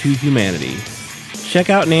Road to Humanity.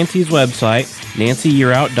 Check out Nancy's website,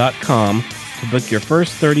 nancyyearout.com, to book your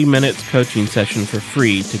first 30 minutes coaching session for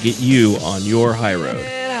free to get you on your high road.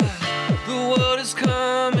 The world is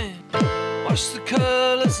coming. Watch the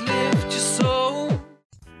colors lift your soul.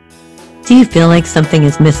 Do you feel like something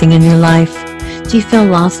is missing in your life? Do you feel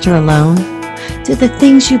lost or alone? Do the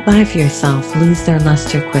things you buy for yourself lose their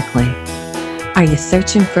luster quickly? Are you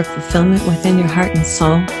searching for fulfillment within your heart and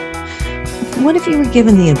soul? What if you were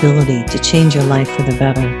given the ability to change your life for the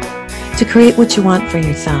better, to create what you want for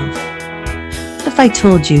yourself? What if I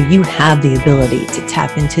told you you have the ability to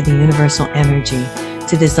tap into the universal energy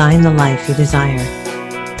to design the life you desire?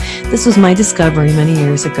 This was my discovery many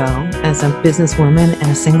years ago. As a businesswoman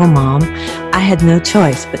and a single mom, I had no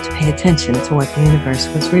choice but to pay attention to what the universe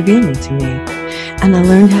was revealing to me, and I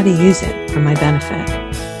learned how to use it for my benefit.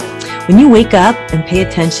 When you wake up and pay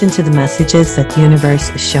attention to the messages that the universe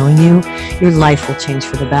is showing you, your life will change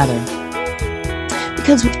for the better.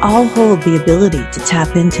 Because we all hold the ability to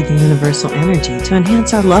tap into the universal energy to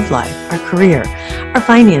enhance our love life, our career, our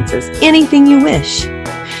finances, anything you wish.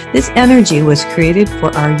 This energy was created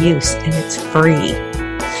for our use, and it's free.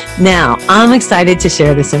 Now, I'm excited to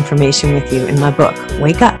share this information with you in my book,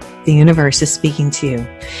 Wake Up, The Universe is Speaking to You.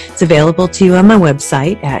 It's available to you on my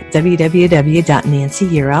website at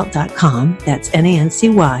www.nancyyearout.com. That's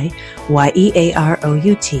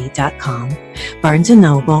NancyYearout.com, Barnes &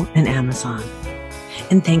 Noble, and Amazon.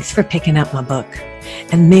 And thanks for picking up my book.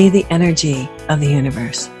 And may the energy of the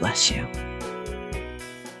universe bless you.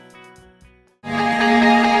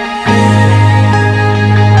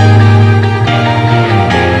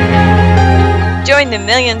 Join the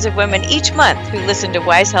millions of women each month who listen to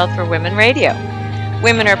Wise Health for Women Radio.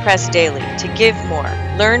 Women are pressed daily to give more,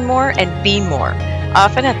 learn more, and be more,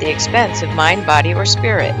 often at the expense of mind, body, or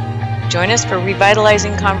spirit. Join us for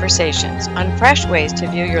revitalizing conversations on fresh ways to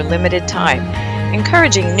view your limited time,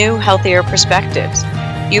 encouraging new, healthier perspectives.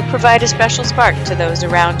 You provide a special spark to those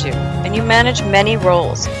around you, and you manage many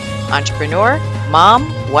roles: entrepreneur,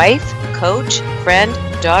 mom, wife, coach, friend,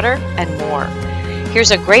 daughter, and more.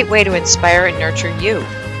 Here's a great way to inspire and nurture you.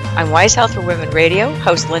 On Wise Health for Women Radio,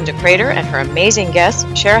 host Linda Crater and her amazing guests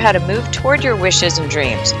share how to move toward your wishes and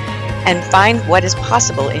dreams and find what is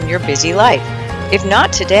possible in your busy life. If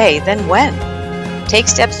not today, then when? Take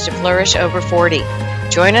steps to flourish over 40.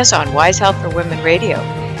 Join us on Wise Health for Women Radio,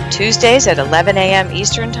 Tuesdays at 11 a.m.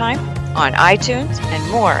 Eastern Time, on iTunes,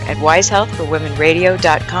 and more at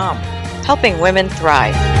wisehealthforwomenradio.com, helping women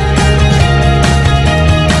thrive.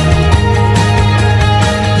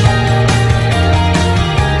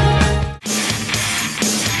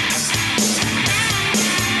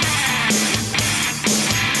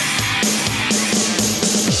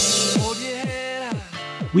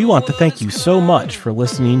 We want to thank you so much for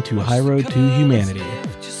listening to High Road to Humanity.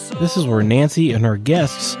 This is where Nancy and her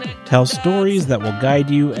guests tell stories that will guide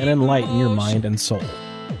you and enlighten your mind and soul.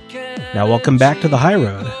 Now welcome back to the High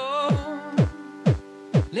Road.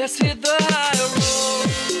 Let's hit the high road.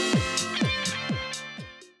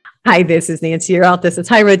 Hi, this is Nancy Yearout. This is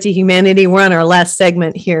High Road to Humanity. We're on our last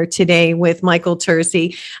segment here today with Michael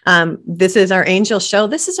Terzi. This is our Angel Show.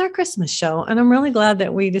 This is our Christmas show, and I'm really glad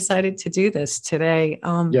that we decided to do this today.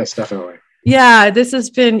 Yes, definitely. Yeah, this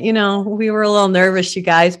has been, we were a little nervous, you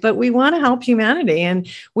guys, but we want to help humanity. And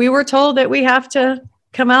we were told that we have to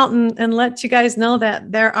come out and let you guys know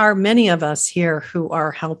that there are many of us here who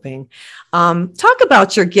are helping. Talk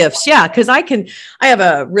about your gifts. Yeah, because I have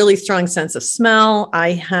a really strong sense of smell.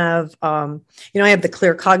 I have, I have the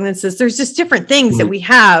clear cognizance. There's just different things that we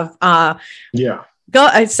have. Yeah.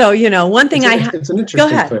 So, one thing it's an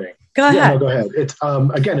interesting thing. Go ahead. Yeah, no, go ahead. It's,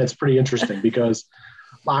 again, it's pretty interesting because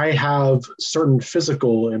I have certain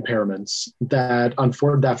physical impairments that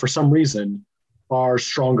for some reason are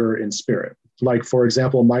stronger in spirit. Like, for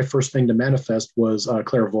example, my first thing to manifest was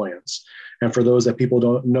clairvoyance. And for those that people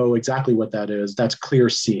don't know exactly what that is, that's clear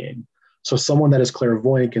seeing. So someone that is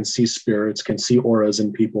clairvoyant can see spirits, can see auras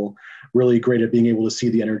in people, really great at being able to see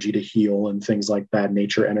the energy to heal and things like that,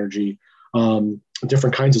 nature energy,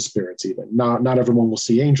 different kinds of spirits even. Not everyone will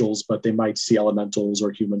see angels, but they might see elementals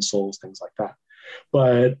or human souls, things like that.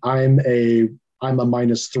 But I'm a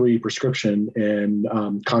 -3 prescription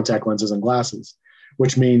in contact lenses and glasses,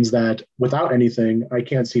 which means that without anything, I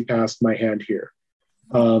can't see past my hand here.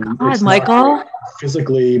 Michael.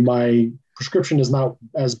 Physically, my prescription is not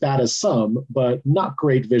as bad as some, but not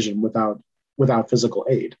great vision without physical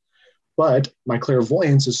aid. But my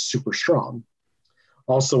clairvoyance is super strong.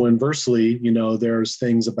 Also, inversely, there's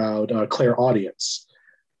things about clairaudience.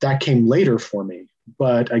 That came later for me,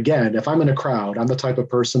 But again, if I'm in a crowd, I'm the type of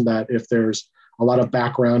person that if there's a lot of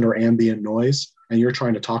background or ambient noise and you're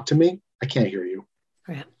trying to talk to me, I can't hear you.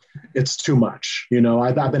 Right. It's too much. You know,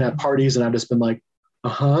 I've been at parties and I've just been like,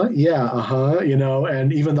 yeah, you know,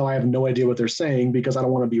 and even though I have no idea what they're saying because I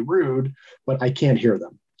don't want to be rude, but I can't hear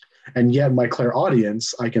them. And yet my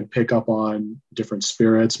clairaudience, I can pick up on different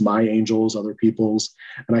spirits, my angels, other people's,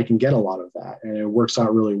 and I can get a lot of that. And it works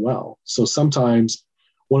out really well. So sometimes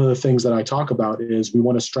one of the things that I talk about is we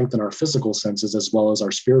want to strengthen our physical senses as well as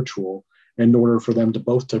our spiritual in order for them to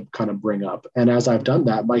both to kind of bring up. And as I've done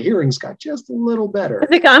that, my hearing's got just a little better. I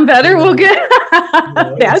think I'm better. Well, good.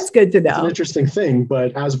 That's good to know. It's an interesting thing,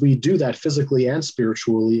 but as we do that physically and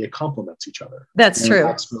spiritually, it complements each other. That's true.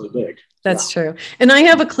 That's really big. That's true. And I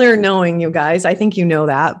have a clear knowing, you guys. I think you know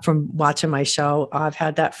that from watching my show. I've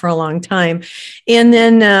had that for a long time. And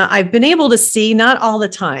then I've been able to see, not all the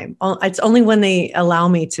time. It's only when they allow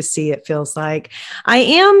me to see, it feels like. I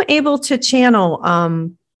am able to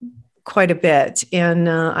channel quite a bit. And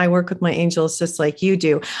I work with my angels just like you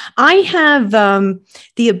do. I have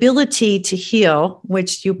the ability to heal,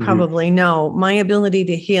 which you probably know. My ability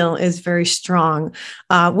to heal is very strong,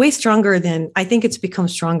 way stronger than, I think it's become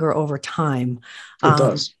stronger over time. It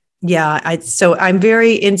does. Yeah. So I'm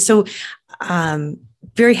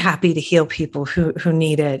very happy to heal people who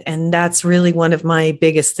need it. And that's really one of my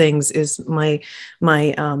biggest things is my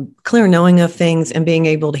clear knowing of things and being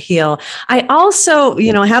able to heal. I also,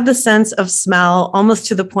 have the sense of smell almost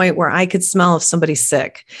to the point where I could smell if somebody's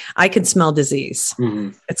sick. I can smell disease. Mm-hmm.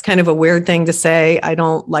 It's kind of a weird thing to say. I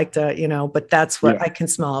don't like to, but that's what I can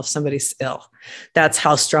smell if somebody's ill. That's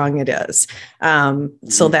how strong it is.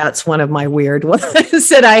 So that's one of my weird ones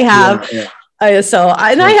that I have. Yeah. I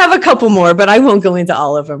have a couple more, but I won't go into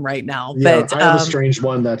all of them right now. Yeah, but I have a strange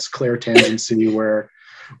one that's clairtangency,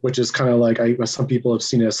 which is kind of like some people have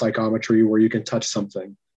seen it as psychometry, where you can touch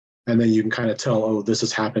something, and then you can kind of tell, oh, this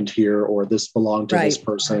has happened here, or this belonged to this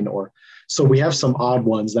person, or so we have some odd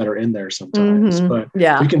ones that are in there sometimes, but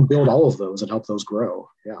we can build all of those and help those grow.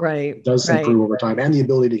 Yeah, right. It does improve over time, and the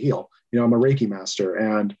ability to heal. I'm a Reiki master,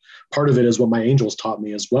 and part of it is what my angels taught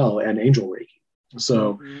me as well, and angel Reiki.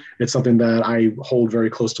 So it's something that I hold very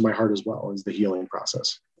close to my heart as well, is the healing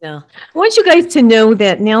process. Yeah. I want you guys to know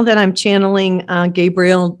that now that I'm channeling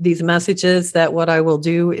Gabriel, these messages, that what I will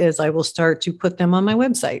do is I will start to put them on my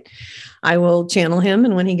website. I will channel him.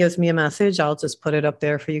 And when he gives me a message, I'll just put it up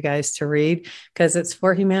there for you guys to read, because it's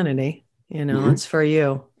for humanity. It's for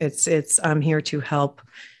you. I'm here to help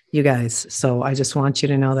you guys. So I just want you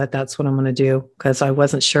to know that that's what I'm going to do, because I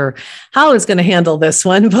wasn't sure how I was going to handle this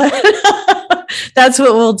one, but that's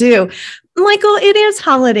what we'll do. Michael, it is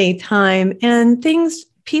holiday time and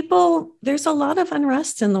there's a lot of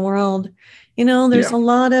unrest in the world. There's a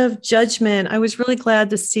lot of judgment. I was really glad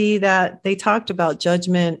to see that they talked about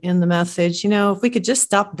judgment in the message. If we could just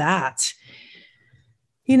stop that,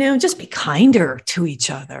 just be kinder to each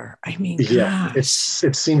other. I mean, it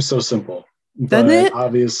seems so simple, doesn't it?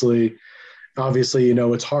 Obviously,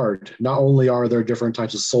 it's hard. Not only are there different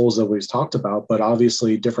types of souls that we've talked about, but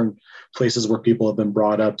obviously different places where people have been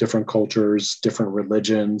brought up, different cultures, different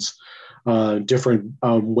religions, different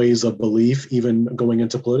ways of belief, even going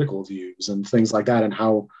into political views and things like that, and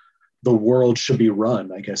how the world should be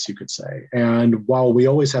run, I guess you could say. And while we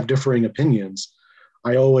always have differing opinions,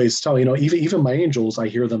 I always tell, even my angels, I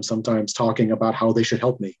hear them sometimes talking about how they should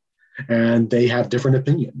help me. And they have different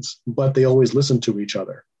opinions, but they always listen to each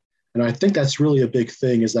other. And I think that's really a big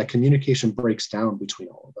thing, is that communication breaks down between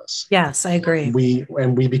all of us. Yes, I agree. We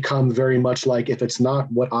become very much like, if it's not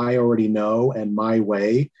what I already know and my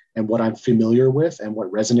way and what I'm familiar with and what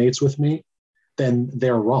resonates with me, then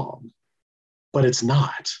they're wrong. But it's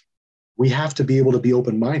not. We have to be able to be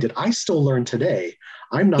open-minded. I still learn today.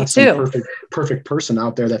 I'm not some perfect person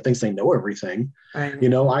out there that thinks they know everything. Right.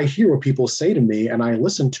 I hear what people say to me and I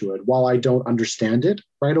listen to it. While I don't understand it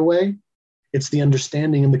right away, it's the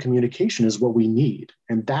understanding and the communication is what we need.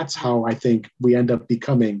 And that's how I think we end up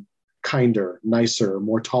becoming kinder, nicer,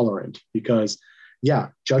 more tolerant, because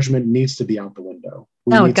judgment needs to be out the window.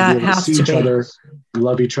 We need to be able to see each other,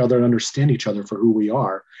 love each other, and understand each other for who we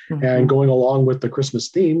are. Mm-hmm. And going along with the Christmas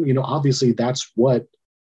theme, obviously that's what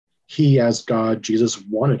he, as God, Jesus,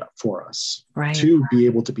 wanted for us, to be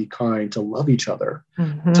able to be kind, to love each other,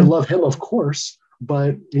 to love him, of course.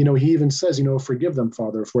 But, he even says, forgive them,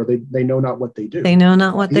 Father, for they know not what they do. They know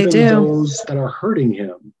not what they do. Those that are hurting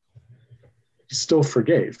him, he still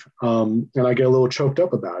forgave. And I get a little choked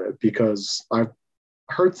up about it, because I've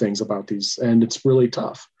heard things about these, and it's really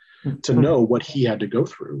tough to know what he had to go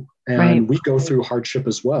through. And we go through hardship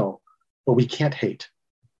as well, but we can't hate,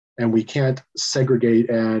 and we can't segregate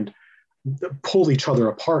and pull each other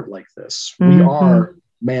apart like this. Mm-hmm. We are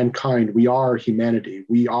mankind. We are humanity.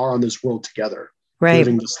 We are on this world together,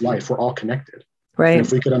 living this life. We're all connected. Right. And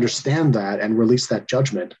if we could understand that and release that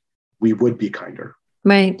judgment, we would be kinder.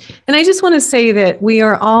 Right. And I just want to say that we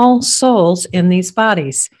are all souls in these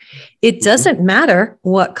bodies. It doesn't matter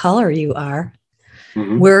what color you are.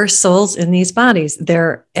 Mm-hmm. We're souls in these bodies.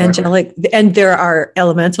 They're angelic, and there are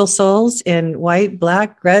elemental souls in white,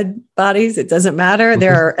 black, red bodies. It doesn't matter.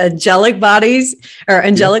 There are angelic bodies or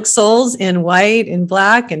angelic souls in white and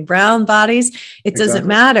black and brown bodies. It doesn't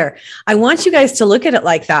matter. I want you guys to look at it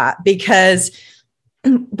like that, because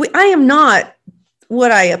I am not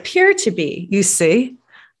what I appear to be. You see,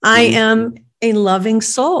 I am a loving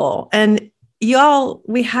soul, and y'all,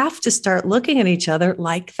 we have to start looking at each other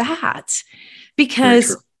like that.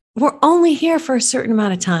 Because we're only here for a certain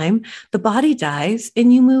amount of time. The body dies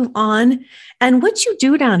and you move on. And what you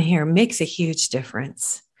do down here makes a huge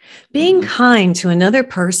difference. Being kind to another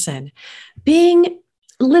person,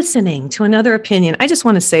 listening to another opinion. I just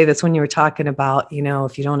want to say this when you were talking about,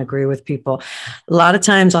 if you don't agree with people, a lot of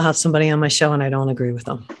times I'll have somebody on my show and I don't agree with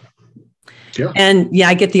them. Yeah. And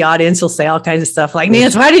I get the audience will say all kinds of stuff like,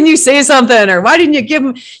 Nance, why didn't you say something? Or why didn't you give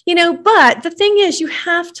them, but the thing is, you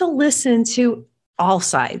have to listen to all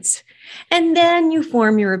sides and then you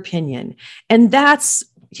form your opinion. And that's,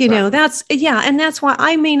 and that's why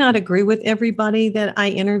I may not agree with everybody that I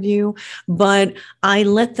interview, but I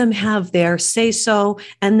let them have their say so.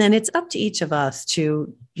 And then it's up to each of us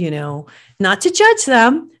to, not to judge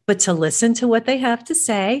them, but to listen to what they have to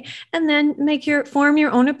say and then form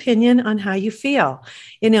your own opinion on how you feel,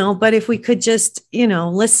 but if we could just,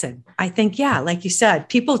 listen, I think, like you said,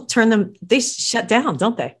 people they shut down,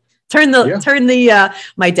 don't they?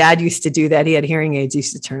 My dad used to do that. He had hearing aids,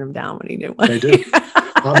 used to turn them down when he didn't want to. They do.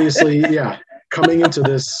 Obviously, coming into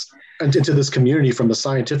this community from the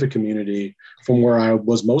scientific community, from where I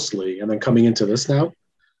was mostly, and then coming into this now,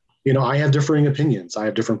 I have differing opinions. I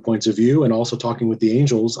have different points of view, and also talking with the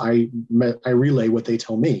angels, I relay what they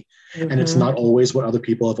tell me. Mm-hmm. And it's not always what other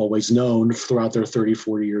people have always known throughout their 30,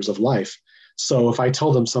 40 years of life. So if I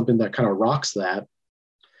tell them something that kind of rocks that,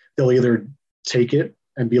 they'll either take it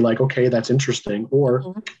and be like, okay, that's interesting,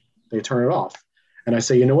 or they turn it off. And I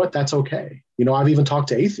say, you know what, that's okay. I've even talked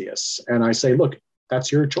to atheists and I say, look,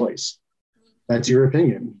 that's your choice. That's your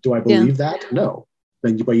opinion. Do I believe that? No.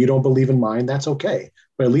 But you don't believe in mine, that's okay.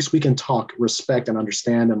 But at least we can talk, respect, and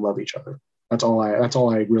understand and love each other. That's all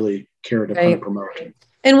I really care to kind of promote.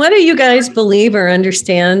 And whether you guys believe or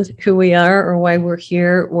understand who we are or why we're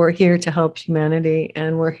here to help humanity,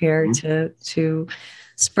 and we're here to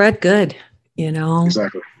spread good.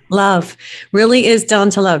 Exactly. Love really is down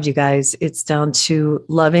to love, you guys. It's down to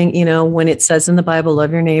loving, when it says in the Bible,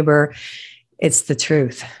 love your neighbor, it's the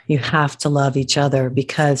truth. You have to love each other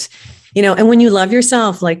because, and when you love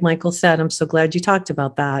yourself, like Michael said, I'm so glad you talked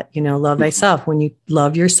about that, love thyself. When you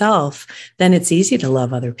love yourself, then it's easy to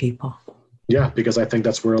love other people. Yeah, because I think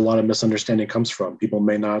that's where a lot of misunderstanding comes from. People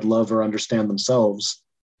may not love or understand themselves.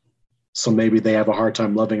 So maybe they have a hard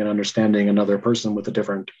time loving and understanding another person with a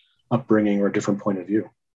different upbringing or a different point of view.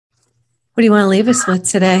 What do you want to leave us with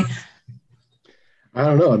today? I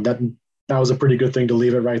don't know. That was a pretty good thing to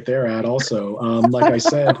leave it right there at also. Like I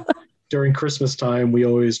said, during Christmas time, we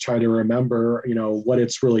always try to remember, what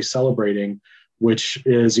it's really celebrating, which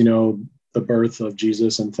is, the birth of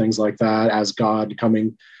Jesus and things like that, as God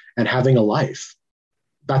coming and having a life.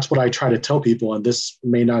 That's what I try to tell people. And this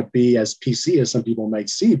may not be as PC as some people might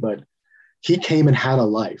see, but he came and had a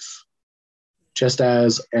life. Just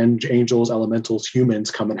as angels, elementals, humans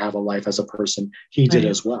come and have a life as a person, he did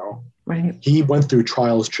as well. Right. He went through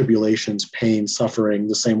trials, tribulations, pain, suffering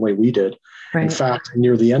the same way we did. Right. In fact,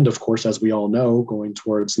 near the end, of course, as we all know, going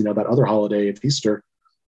towards that other holiday of Easter,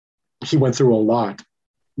 he went through a lot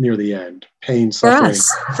near the end. Pain, suffering.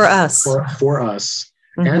 For us.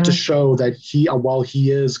 Mm-hmm. And to show that while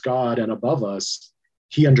he is God and above us,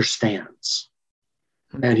 he understands.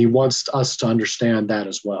 And he wants us to understand that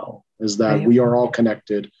as well, is that we are all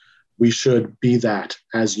connected. We should be that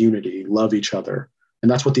as unity, love each other.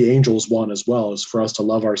 And that's what the angels want as well, is for us to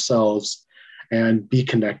love ourselves and be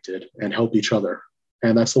connected and help each other.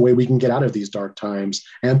 And that's the way we can get out of these dark times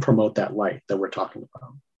and promote that light that we're talking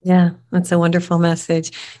about. Yeah, that's a wonderful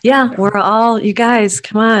message. Yeah. We're all, you guys,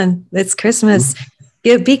 come on, it's Christmas. Mm-hmm.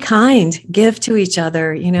 Be kind, give to each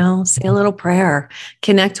other, say a little prayer,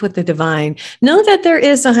 connect with the divine. Know that there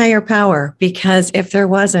is a higher power, because if there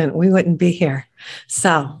wasn't, we wouldn't be here.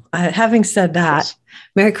 So having said that,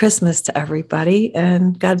 Merry Christmas to everybody,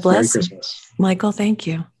 and God bless. Merry Christmas. Michael, thank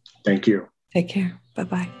you. Thank you. Take care.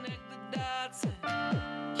 Bye-bye.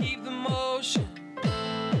 Keep the motion.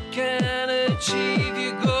 achieve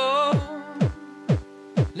your goal.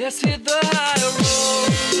 Let's hit the high road.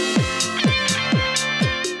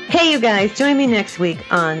 Hey, you guys, join me next week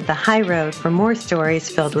on The High Road for more stories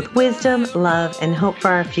filled with wisdom, love, and hope for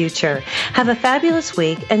our future. Have a fabulous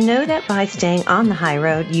week, and know that by staying on the high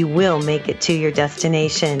road, you will make it to your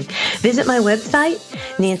destination. Visit my website,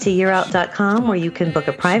 nancyyearout.com, where you can book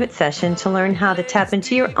a private session to learn how to tap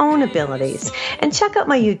into your own abilities. And check out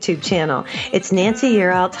my YouTube channel. It's Nancy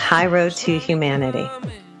Yearout's High Road to Humanity.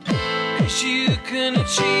 'Cause you can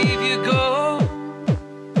achieve your goal.